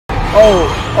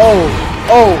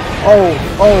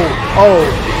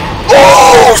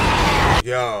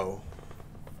Yo,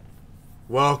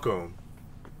 welcome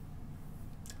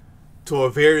to a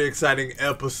very exciting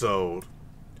episode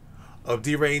of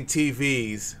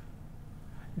DeerainTV's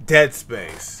Dead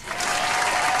Space.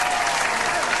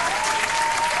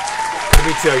 Let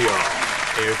me tell y'all,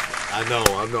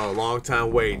 I know a long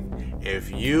time waiting.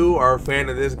 If you are a fan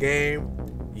of this game,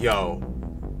 yo,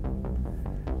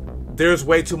 there's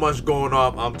way too much going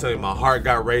on. I'm telling you, my heart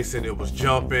got racing. It was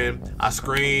jumping. I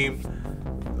screamed.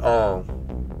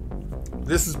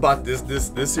 This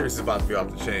series is about to be off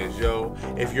the chain, yo.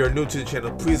 If you're new to the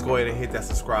channel, please go ahead and hit that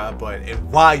subscribe button.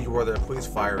 And while you are there, please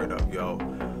fire it up, yo.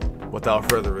 Without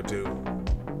further ado,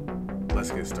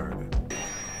 let's get started.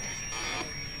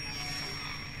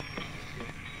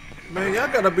 Man, y'all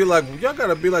gotta be like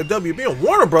WB and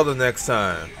Warner Brothers next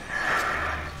time.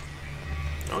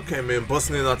 Okay, man,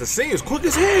 busting in out the scenes quick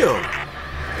as hell.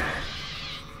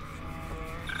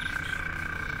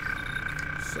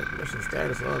 Second mission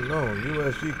status unknown.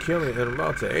 USG killing and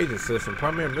about to agent system.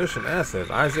 Primary mission assets.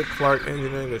 Isaac Clark,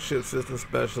 engineering and ship system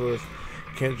specialist.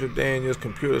 Kendra Daniels,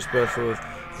 computer specialist.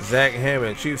 Zach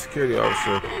Hammond, chief security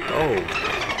officer. Oh.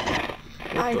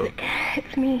 Isaac,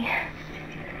 it's me.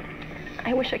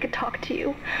 I wish I could talk to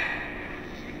you.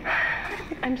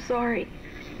 I'm sorry.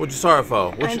 What you sorry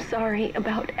for? I'm sorry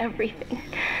about everything.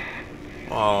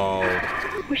 Oh.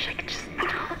 I wish I could just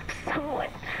talk to someone.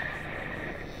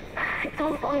 It's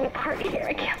all falling apart here.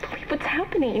 I can't believe what's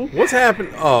happening. What's happened?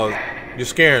 Oh, you're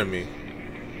scaring me.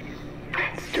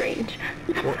 It's strange.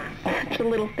 What? Such a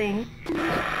little thing.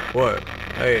 What?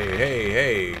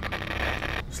 Hey.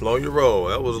 Slow your roll.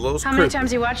 That was a little How many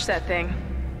times you watched that thing?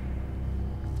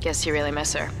 Guess you really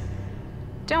miss her.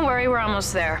 Don't worry, we're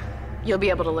almost there. You'll be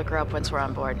able to look her up once we're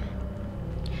on board.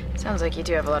 Sounds like you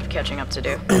do have a lot of catching up to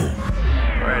do.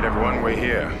 Alright, everyone, we're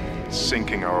here.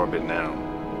 Sinking our orbit now.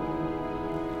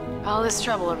 All this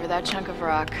trouble over that chunk of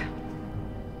rock.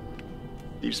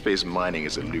 Deep space mining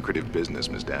is a lucrative business,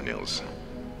 Ms. Daniels.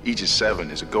 Aegis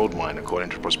 7 is a gold mine according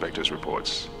to prospectors'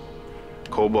 reports.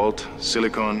 Cobalt,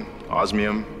 silicon,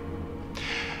 osmium.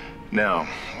 Now,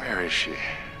 where is she?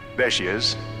 There she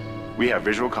is. We have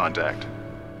visual contact.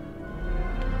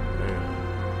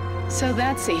 So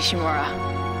that's Ishimura.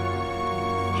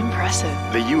 Impressive.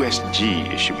 The USG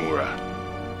Ishimura.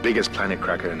 Biggest planet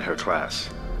cracker in her class.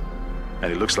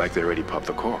 And it looks like they already popped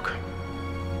the cork.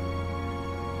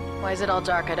 Why is it all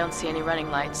dark? I don't see any running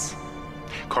lights.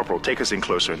 Corporal, take us in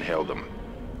closer and hail them.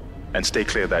 And stay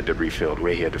clear of that debris field.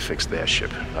 We're here to fix their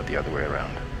ship, not the other way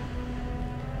around.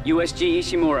 USG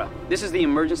Ishimura, this is the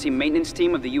emergency maintenance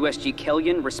team of the USG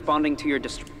Kellyan responding to your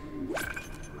distress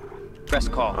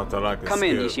call. I thought I could Come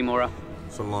in, Ishimura.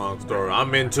 It's a long story.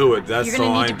 I'm into it. That's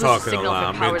all I ain't talking a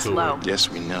lot. I'm into it. Yes,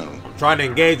 we know. I'm trying to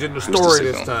engage in the story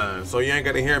this time, so you ain't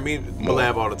gotta hear me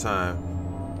blab all the time.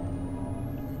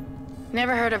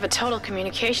 Never heard of a total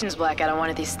communications blackout on one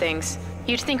of these things.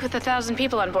 You'd think with 1,000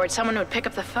 people on board, someone would pick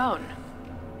up the phone.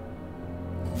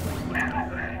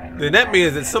 Then that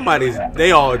means that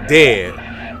they all dead.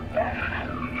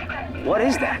 What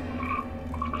is that?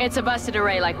 It's a busted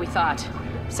array like we thought.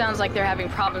 Sounds like they're having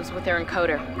problems with their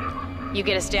encoder. You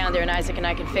get us down there and Isaac and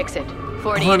I can fix it.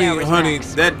 48 hours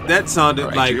max. that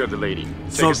sounded like you heard the lady.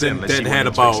 Something that had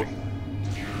about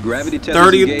Gravity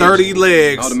 30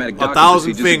 legs,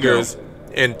 1,000 fingers,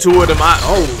 and 2 of them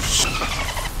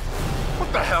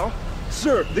What the hell?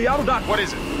 Sir, the auto dock. What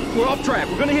is it? We're off track.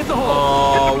 We're gonna hit the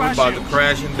hull. Oh, we're about to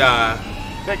crash and die.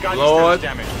 That guy Lord.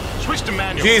 damage. Switch to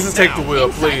manual. Jesus, take the wheel,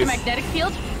 Inside the please. magnetic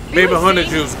field? Baby Really Hunter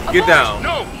safe? Juice, Of get course. down.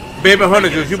 No. Baby Hunter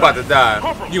Juice, you about to die.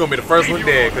 You gonna be the first one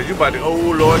dead, because you about to, oh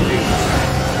Lord Jesus.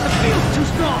 The field's too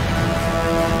strong.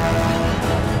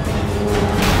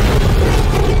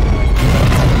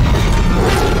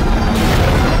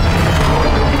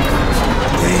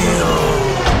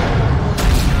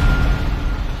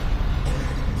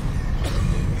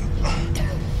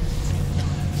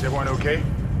 Is everyone okay?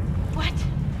 What?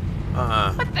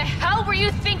 What the hell were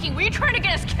you thinking? Were you trying to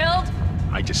get us killed?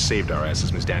 I just saved our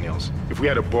asses, Ms. Daniels. If we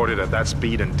had aborted at that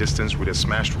speed and distance, we'd have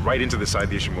smashed right into the side of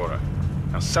the Ishimura.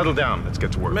 Now settle down. Let's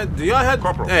get to work. Man, do y'all have...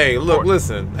 Corporal, hey, look, report.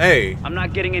 listen. Hey. I'm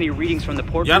not getting any readings from the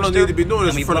port Y'all don't booster, need to be doing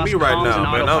this and in we've front of me lost right comms now, and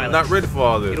man. I'm autopilot. not ready for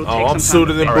all this. It'll Oh, take I'm some time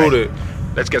suited and All right. booted.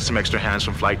 Let's get some extra hands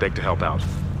from flight deck to help out.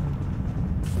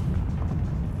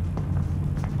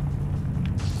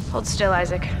 Hold still,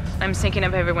 Isaac. I'm syncing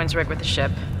up everyone's rig with the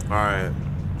ship. All right.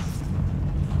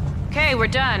 Okay, we're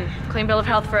done. Clean bill of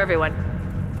health for everyone.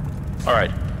 All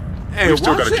right. Hey, We've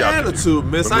still what's got a your job to do. attitude,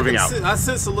 miss? We're moving out. I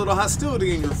sense a little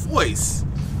hostility in your voice.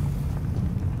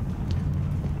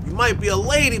 You might be a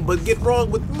lady, but get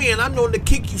wrong with me, and I'm known to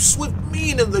kick you swift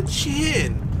mean in the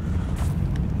chin.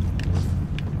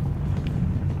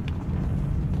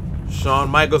 Shawn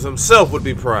Michaels himself would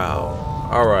be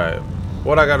proud. Alright,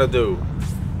 what I gotta do?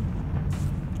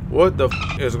 What the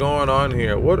f is going on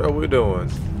here? What are we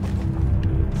doing?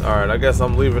 Alright, I guess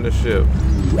I'm leaving the ship.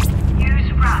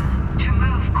 Use run to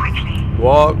move quickly.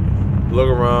 Walk, look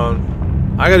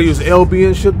around. I gotta use LB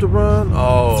and ship to run?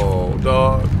 Oh,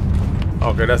 dog.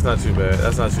 Okay, that's not too bad.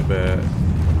 That's not too bad.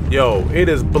 Yo, it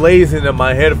is blazing in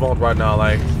my headphones right now.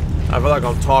 Like, I feel like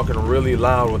I'm talking really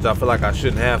loud, which I feel like I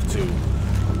shouldn't have to.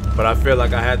 But I feel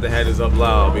like I had to have this up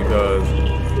loud because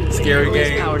scary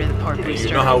game. Power to the port booster.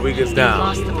 You know how we gets down.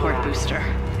 Lost the port booster.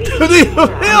 Planet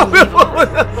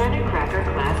Cracker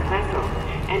class vessel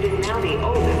and is now the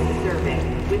oldest service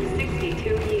with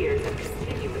 62 years of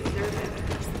continuous service.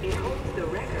 It holds the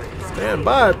record for Stand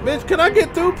by, bitch. Can I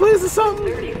get through, please, or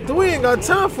something? We ain't got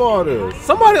time for all this.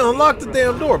 Somebody unlock the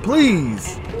damn door,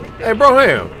 please. Hey, bro,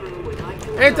 Ham.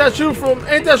 Ain't that you from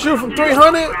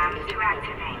 300?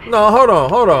 No, hold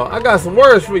on. I got some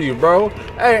words for you, bro.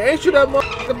 Hey, ain't you that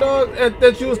motherfucker dog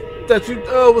that you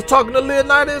was talking to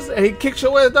Leonidas and he kicked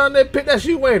your ass down there pit? That's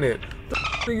you, ain't it?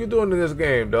 What are you doing in this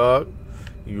game, dog?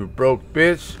 You broke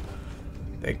bitch.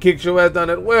 They kicked your ass down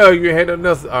that well. You ain't nothing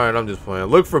else. All right, I'm just playing.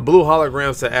 Look for blue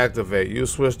holograms to activate. You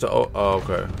switch to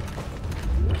okay.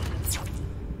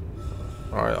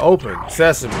 All right, open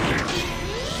sesame.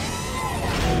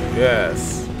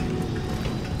 Yes.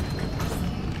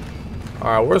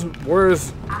 All right,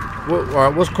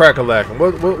 what's crack-a-lacking?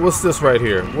 What's this right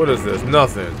here? What is this?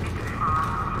 Nothing.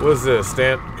 What is this?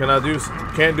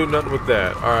 Can't do nothing with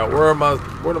that. All right,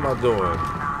 what am I doing?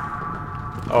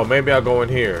 Oh, maybe I'll go in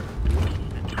here.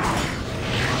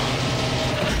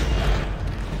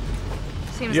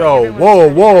 Yo,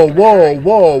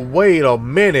 whoa, wait a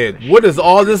minute. What is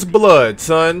all this blood,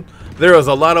 son? There is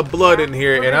a lot of blood in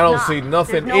here, and I don't see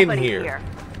nothing in here.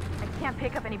 I can't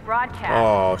pick up any broadcast.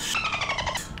 Oh,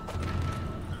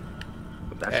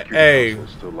 hey,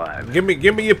 give me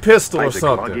your pistol or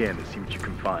something.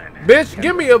 Bitch,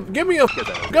 give me a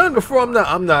gun before I'm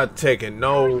not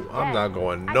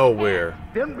going nowhere.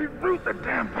 Then reroute the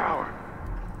damn power.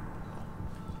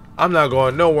 I'm not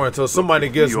going nowhere until somebody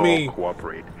gives me.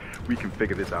 Cooperate. We can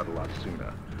figure this out a lot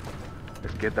sooner.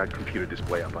 Let's get that computer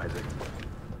display up, Isaac.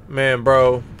 Man,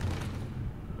 bro.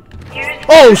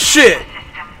 Oh shit!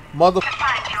 Mother.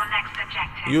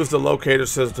 Use the locator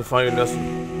system to find your next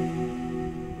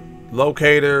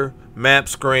locator, map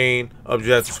screen,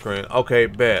 objective screen. Okay,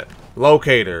 bet.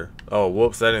 Locator. Oh,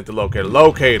 whoops, that ain't the locator.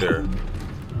 Locator.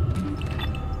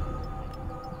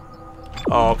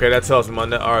 Oh, okay, that tells me my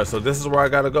net. Alright, so this is where I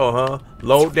gotta go, huh?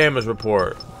 Load damage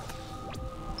report.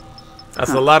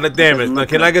 That's a lot of damage. Now,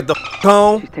 can I get the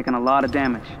home? She's taking a lot of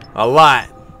damage. A lot.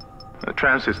 The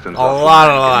tram system's a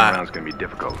lot. It's gonna be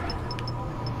difficult.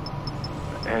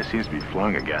 The air seems to be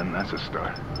flowing again. That's a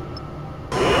start.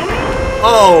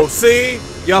 Oh, see?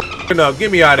 Y'all f***ing up. Get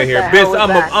me out of here, bitch.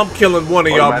 I'm killing one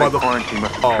of y'all motherfuckers.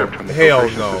 Oh, hell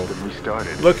no.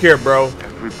 Look here, bro.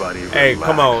 Everybody hey,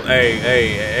 come on.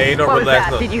 Hey, don't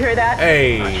relax. No. Did you hear that?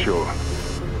 Hey. Not sure.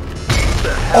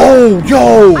 Oh,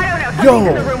 yo. I don't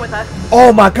know. In the room with us.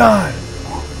 Oh, my God.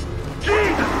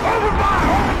 Jesus,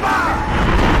 overfire!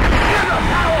 Get the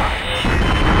power!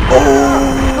 Oh.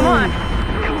 Come on.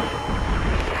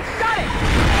 Got it.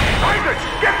 Isaac,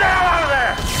 get the hell out of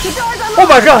there! The door's unlocked. Oh,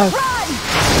 my God. Run.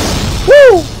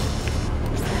 Woo.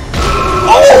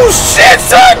 Oh, shit,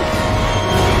 son.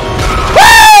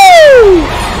 Woo.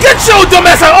 Get your dumb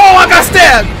ass out. Oh, I got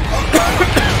stabbed.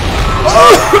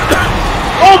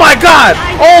 Oh, my God.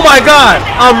 Oh, my God.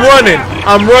 I'm running,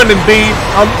 B.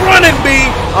 I'm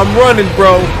running,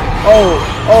 bro. Oh,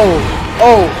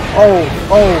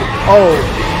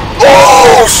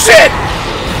 shit.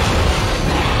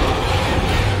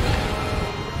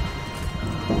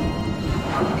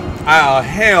 Oh,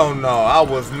 hell no. I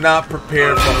was not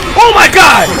prepared for. Oh, my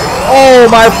God. Oh,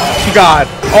 my God.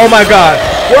 Oh, my God.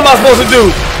 What am I supposed to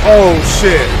do? Oh,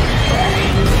 shit.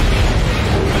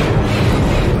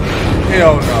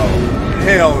 Hell no.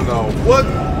 Hell no. What?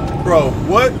 Bro,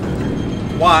 what?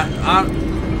 Why?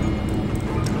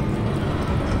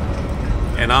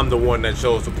 And I'm the one that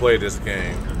chose to play this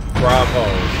game. Bravo.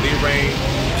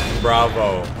 DeerainTV,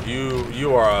 bravo.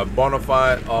 You are a bona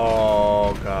fide.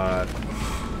 Oh, God.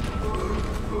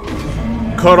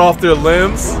 Cut off their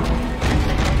limbs?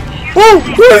 Whoa!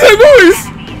 What is that noise?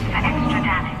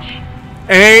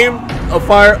 Aim, a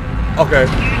fire. Okay.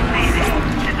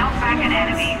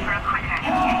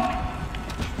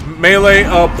 Melee,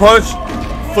 punch,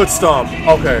 foot stomp.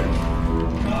 Okay.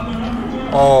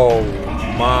 Oh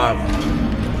my.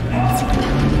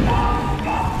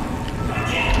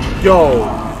 Yo,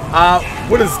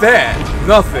 what is that?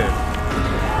 Nothing.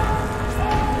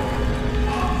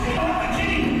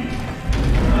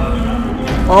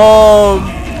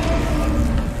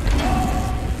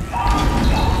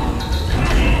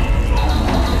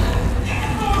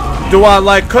 Do I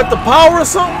like cut the power or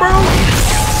something, bro?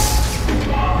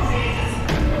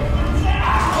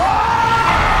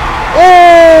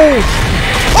 Oh!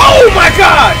 Oh my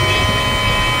God!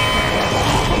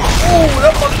 Oh,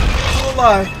 that motherfucker's still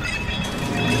alive.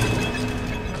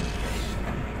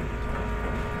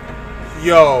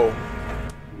 Yo,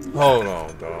 hold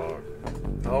on, dog.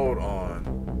 Hold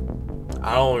on.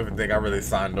 I don't even think I really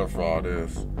signed up for all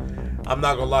this. I'm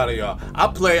not gonna lie to y'all.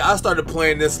 I started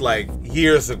playing this like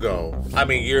years ago. I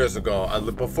mean, years ago,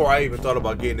 before I even thought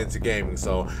about getting into gaming.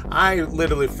 So I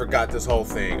literally forgot this whole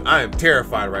thing. I am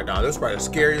terrified right now. This is probably the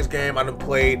scariest game I've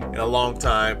played in a long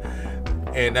time,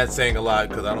 and that's saying a lot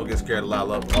because I don't get scared a lot.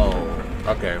 Oh,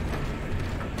 okay.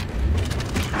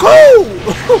 Cool.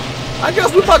 I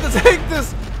guess we're about to take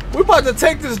this. We're about to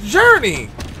take this journey.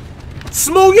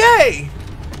 Smoothie.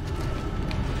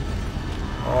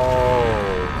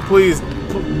 Oh, please.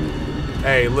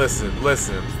 Hey, listen.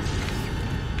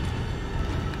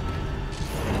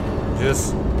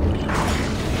 Just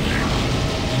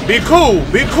be cool.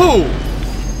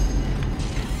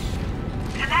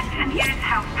 Collect and use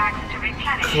health packs to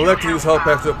replenish. Collect and use health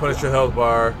packs to replenish your health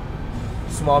bar.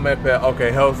 Small med pack.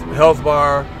 Okay, health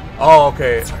bar. Oh,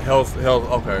 okay. Health.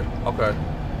 Okay.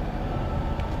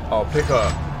 Oh, pick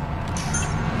up.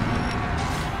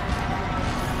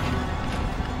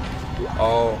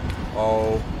 Oh.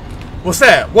 What's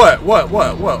that? What?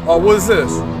 Oh, what is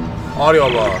this? Audio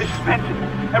log. This is Benson.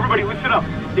 Everybody listen up.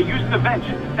 They're using the vents.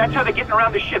 That's how they're getting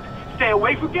around the ship. Stay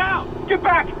away from down. Get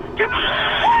back. Get back.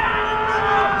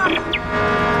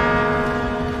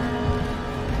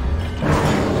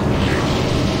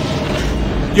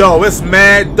 Yo, it's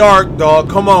mad dark, dog.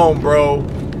 Come on, bro.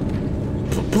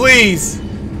 Please.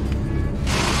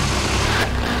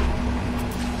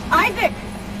 Isaac.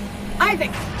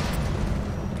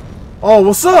 Oh,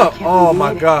 what's up? Oh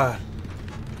my God.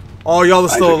 Oh, y'all are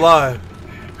still alive.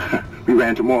 We ran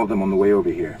into more of them on the way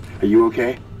over here. Are you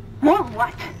okay? More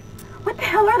what? What the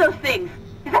hell are those things?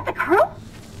 Is that the crew?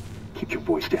 Keep your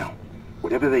voice down.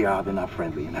 Whatever they are, they're not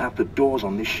friendly, and half the doors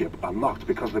on this ship are locked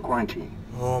because of the quarantine.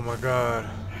 Oh my God.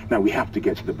 Now we have to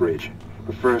get to the bridge.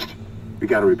 But first, we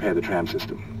gotta repair the tram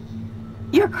system.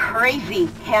 You're crazy,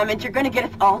 Hammond. You're gonna get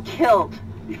us all killed.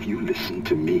 If you listen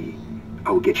to me,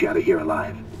 I will get you out of here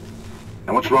alive.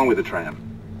 Now what's wrong with the tram?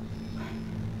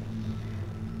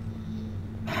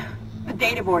 The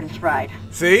data board is fried.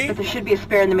 See? But there should be a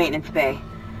spare in the maintenance bay.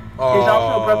 There's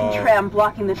also a broken tram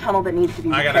blocking the tunnel that needs to be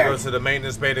repaired. I gotta go to the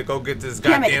maintenance bay to go get this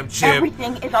Damn goddamn it. chip.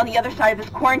 Everything is on the other side of this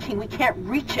quarantine. We can't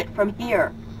reach it from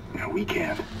here. No, we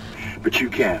can't. But you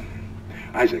can.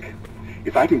 Isaac,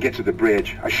 if I can get to the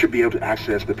bridge, I should be able to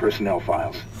access the personnel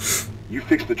files. You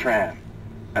fix the tram,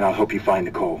 and I'll help you find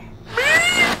Nicole.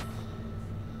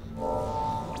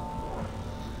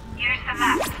 Use the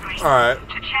map screen Alright.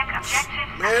 to check objectives.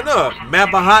 Man up. Map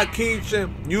a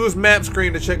hotkey. Use map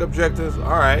screen to check objectives.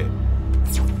 Alright.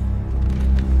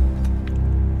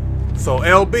 So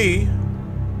LB.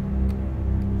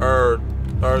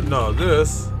 No,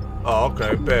 this. Oh,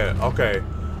 okay, bad. Okay.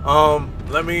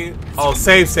 Let me. Oh,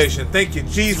 save station. Thank you,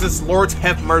 Jesus. Lord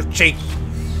have mercy.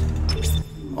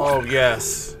 Oh,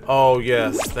 yes. Oh,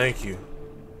 yes. Thank you.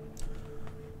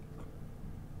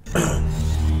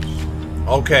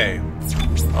 Okay.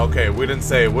 Okay, we didn't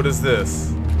say. What is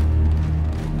this?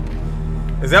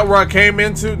 Is that where I came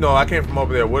into? No, I came from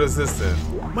over there. What is this then?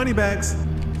 Money bags.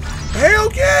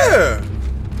 Hell yeah!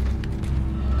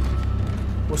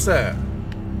 What's that?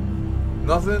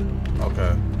 Nothing?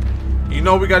 Okay. You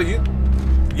know we gotta...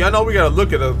 Y'all know we gotta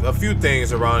look at a few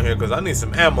things around here because I need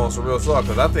some ammo for real talk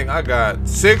because I think I got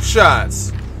 6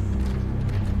 shots.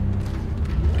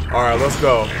 Alright, let's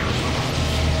go.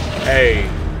 Hey.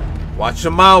 Watch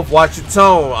your mouth, watch your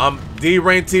tone.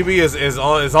 DeerainTV is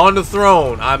on the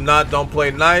throne. Don't play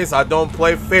nice, I don't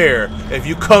play fair. If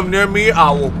you come near me,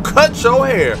 I will cut your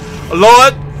hair.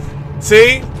 Lord,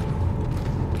 see?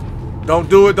 Don't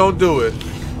do it, don't do it.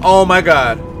 Oh my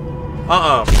God.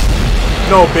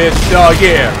 No, bitch. Oh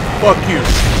yeah. Fuck you.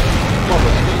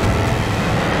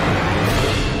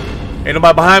 Ain't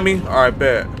nobody behind me? Alright,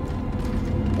 bet.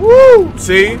 Woo!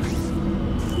 See?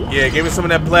 Yeah, give me some of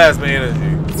that plasma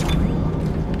energy.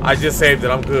 I just saved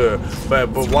it. I'm good. But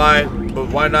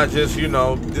why not just, you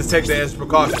know, just take the extra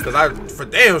precautions? Because I for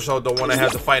damn sure don't want to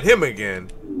have to fight him again.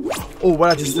 Oh,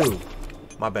 what I just do?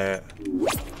 My bad.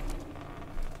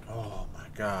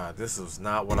 god, this is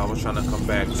not what I was trying to come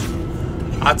back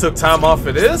to. I took time off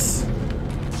for this?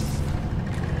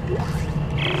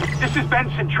 This is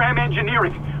Benson, Tram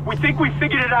Engineering. We think we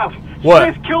figured it out. What?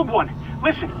 Smith killed one.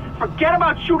 Listen, forget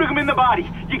about shooting him in the body.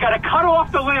 You gotta cut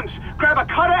off the limbs. Grab a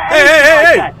cutter and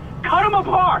that. Cut them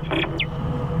apart.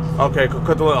 Okay,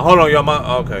 cut the limb. Hold on,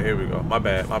 y'all. Okay, here we go. My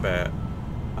bad. I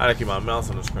gotta keep my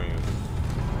mouse on the screen.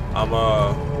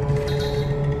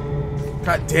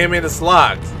 God damn it, it's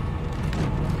locked.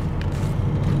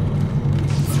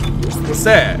 What's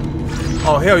that?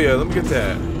 Oh, hell yeah, let me get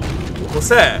that. What's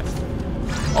that?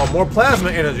 Oh, more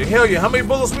plasma energy. Hell yeah, how many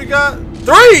bullets we got?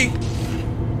 3!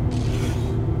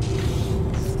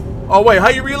 Oh, wait, how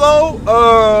you reload?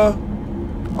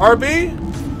 RB?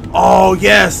 Oh,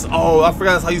 yes. Oh, I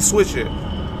forgot that's how you switch it.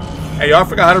 Hey, y'all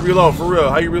forgot how to reload, for real.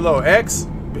 How you reload? X?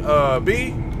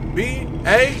 B? B?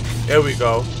 A? There we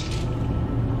go.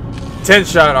 10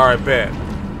 shot, alright, bet.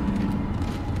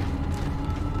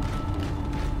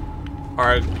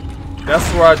 Alright. That's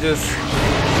where I just...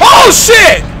 Oh,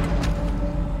 shit!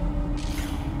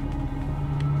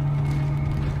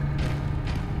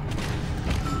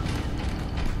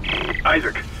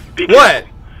 Isaac, be careful. What?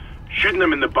 Shooting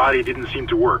them in the body didn't seem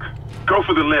to work. Go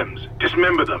for the limbs.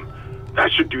 Dismember them.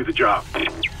 That should do the job.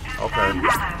 Okay.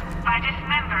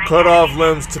 Cut off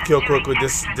limbs to kill quickly.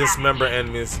 Dismember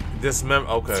enemies.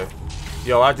 Okay.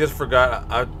 Yo, I just forgot.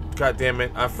 God damn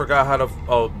it. I forgot how to.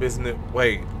 Oh, business.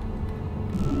 Wait.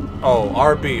 Oh,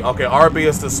 RB. Okay, RB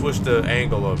is to switch the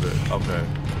angle of it. Okay.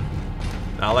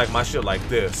 Now I like my shit like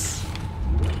this.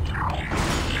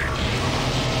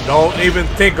 Don't even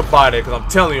think about it, because I'm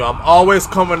telling you, I'm always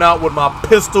coming out with my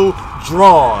pistol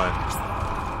drawn.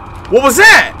 What was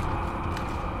that?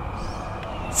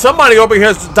 Somebody over here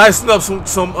is dicing up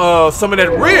some of that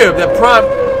rib, that prime.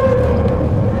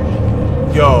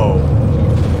 Yo.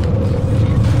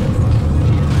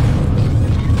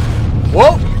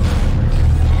 Well,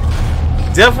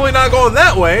 definitely not going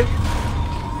that way.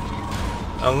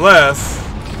 Unless.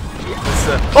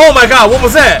 Oh my god, what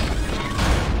was that?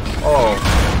 Oh.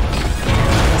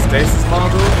 Stasis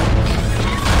module?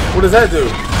 What does that do?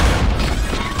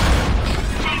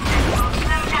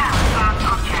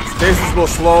 Stasis will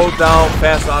slow down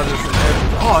fast objects and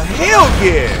enemies. Oh, hell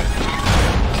yeah!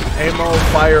 Ammo,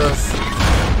 fires.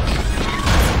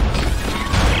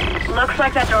 Looks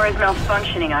like that door is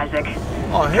malfunctioning, Isaac.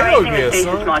 Oh, hell yeah, the stasis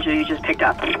son. module you just picked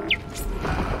up.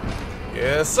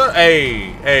 Yes, sir.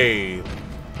 Hey.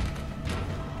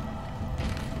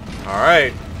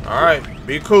 Alright.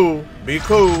 Be cool. Be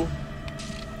cool.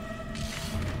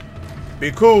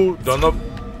 Don't know.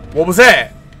 What was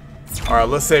that? Alright,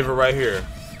 let's save it right here.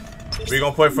 We're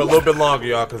gonna play for a little bit longer,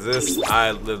 y'all, because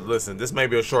listen, this may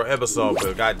be a short episode,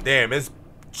 but goddamn, it's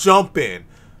jumping.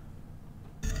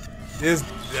 This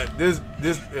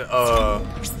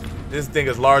thing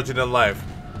is larger than life.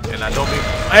 And I don't mean.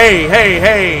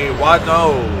 Hey, what?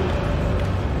 No.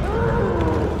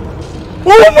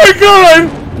 Oh my god!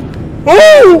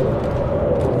 Oh!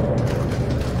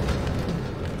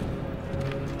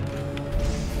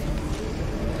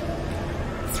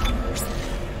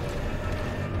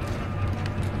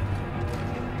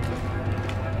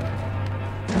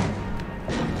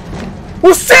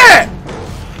 What's that?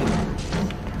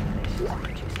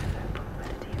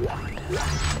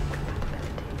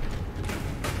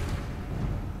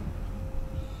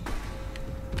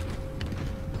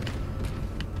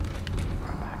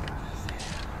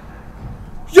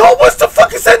 Yo, what's the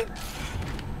fuck is that?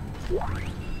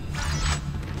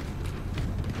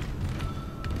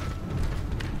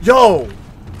 Yo,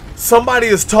 somebody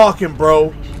is talking,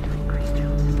 bro.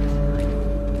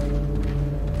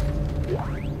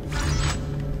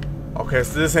 Okay,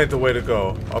 so this ain't the way to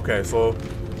go. Okay, so.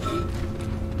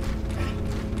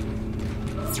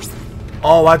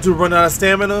 Oh, I do run out of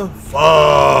stamina?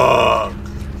 Fuck.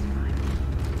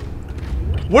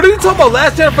 What are you talking about?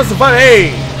 Last chance for survival?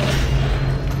 Hey.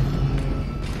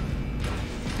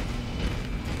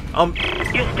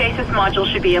 Your stasis module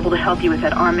should be able to help you with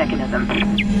that arm mechanism.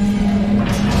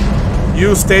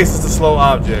 Use stasis to slow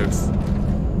objects.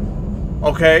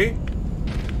 Okay.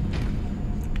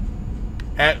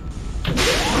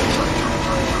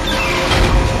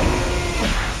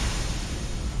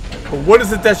 But what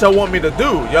is it that y'all want me to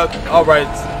do? Y'all, alright.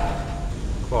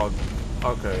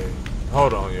 Okay.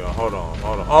 Hold on, y'all. Hold on.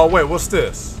 Oh, wait, what's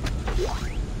this?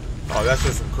 Oh, that's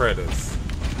just some credits.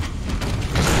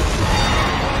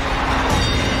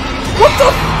 What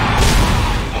the?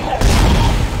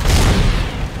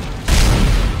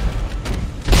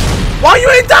 Why you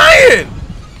ain't dying?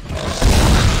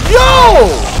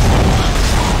 Yo!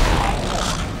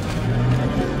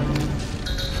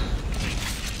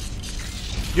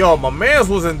 Yo, my mans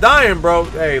wasn't dying, bro.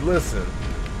 Hey, listen.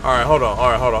 All right, hold on. All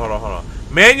right, hold on.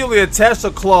 Manually attach the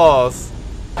claws.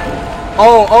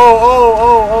 Oh.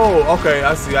 Okay,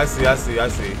 I see. I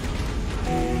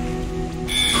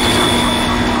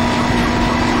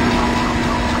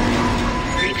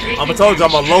told you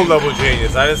I'm a low-level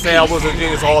genius. I didn't say I was a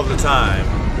genius all the time.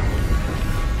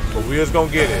 But we just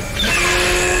gonna get it.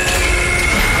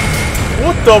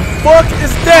 What the fuck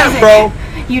is that, bro?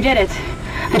 You did it.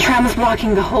 The tram is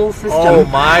blocking the whole system. Oh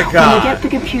my god. When you get the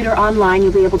computer online,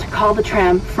 you'll be able to call the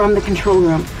tram from the control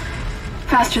room.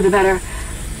 Faster the better.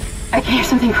 I can hear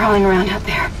something crawling around out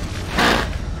there.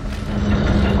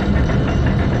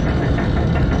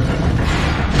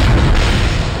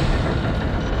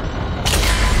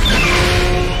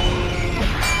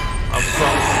 I'm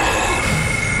sorry.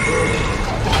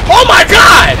 Oh my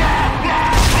god!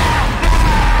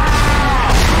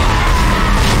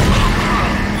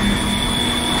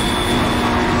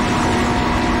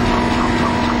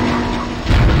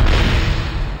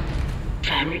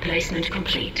 Tram replacement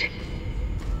complete.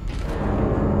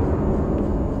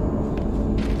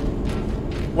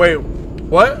 Wait,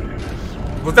 what?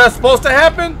 Was that supposed to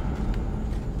happen?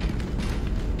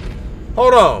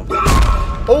 Hold on.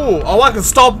 Oh, I can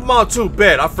stomp them out too.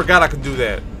 Bet. I forgot I can do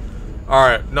that.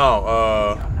 Alright, no,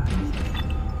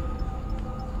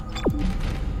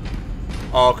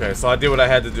 oh, okay, so I did what I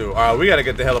had to do. Alright, we gotta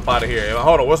get the hell up out of here.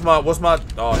 Hold on, what's my,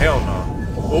 oh, hell no.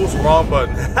 Oops, wrong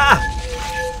button.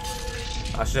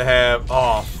 I should have,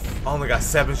 oh, I only got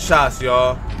 7 shots,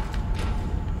 y'all.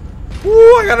 Woo,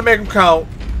 I gotta make them count.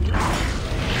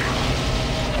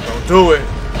 Don't do it.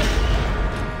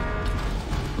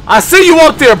 I see you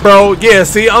up there, bro. Yeah,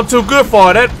 see, I'm too good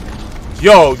for that.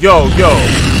 Yo.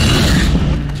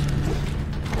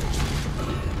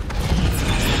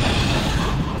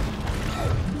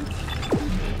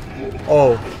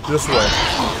 Oh, this way.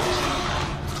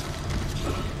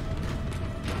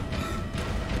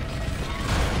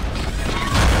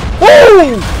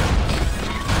 Woo!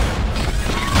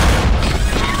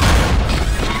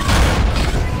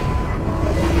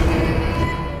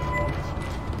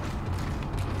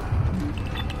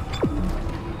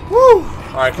 Woo!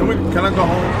 Alright, can I go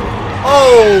home? Oh!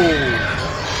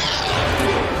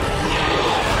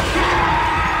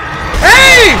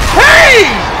 Hey!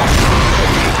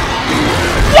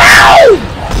 Wow!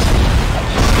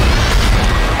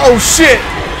 Oh shit!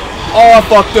 Oh, I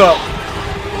fucked up.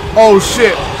 Oh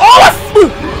shit! Oh,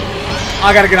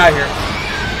 I gotta get out of here.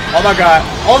 Oh my god!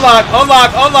 Unlock!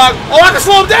 Oh, I can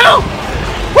slow him down!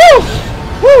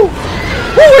 Woo!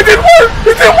 It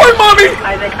didn't work, mommy!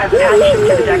 Isaac, I've patched him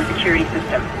to the deck security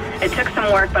system. It took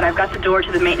some work, but I've got the door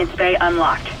to the maintenance bay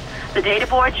unlocked. The data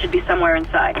board should be somewhere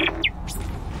inside.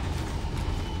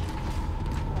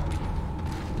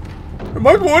 Am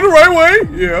I going the right way?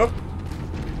 Yeah.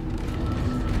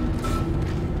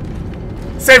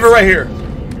 Save it right here.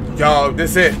 Yo,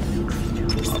 this it.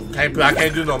 I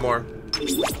can't do no more.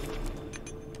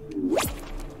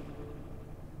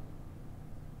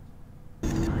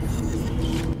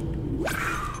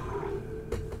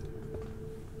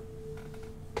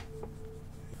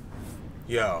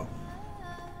 Yo,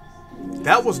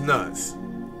 that was nuts.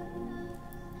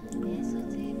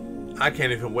 I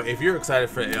can't even wait. If you're excited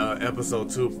for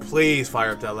episode 2, please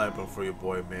fire up that like button for your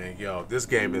boy, man. Yo, this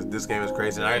game is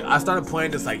crazy. And I started playing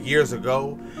this like years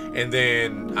ago, and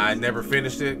then I never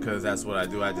finished it because that's what I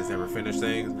do. I just never finish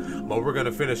things. But we're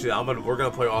gonna finish it. We're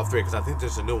gonna play all 3 because I think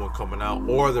there's a new one coming out,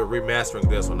 or they're remastering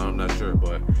this one. I'm not sure,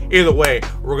 but either way,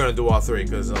 we're gonna do all 3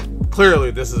 because clearly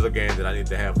this is a game that I need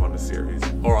to have on the series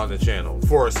or on the channel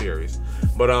for a series.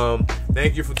 But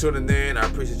thank you for tuning in. I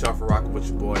appreciate y'all for rocking with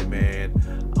your boy, man.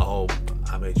 I hope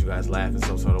I made you guys laugh in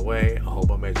some sort of way. I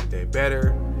hope I made your day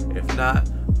better. If not,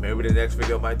 maybe the next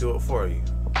video might do it for you.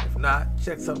 If not,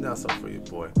 check something else out for your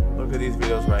boy. Look at these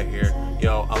videos right here.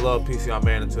 Yo, I love PC on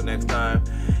Man. Until next time,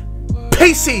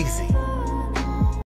 peace easy.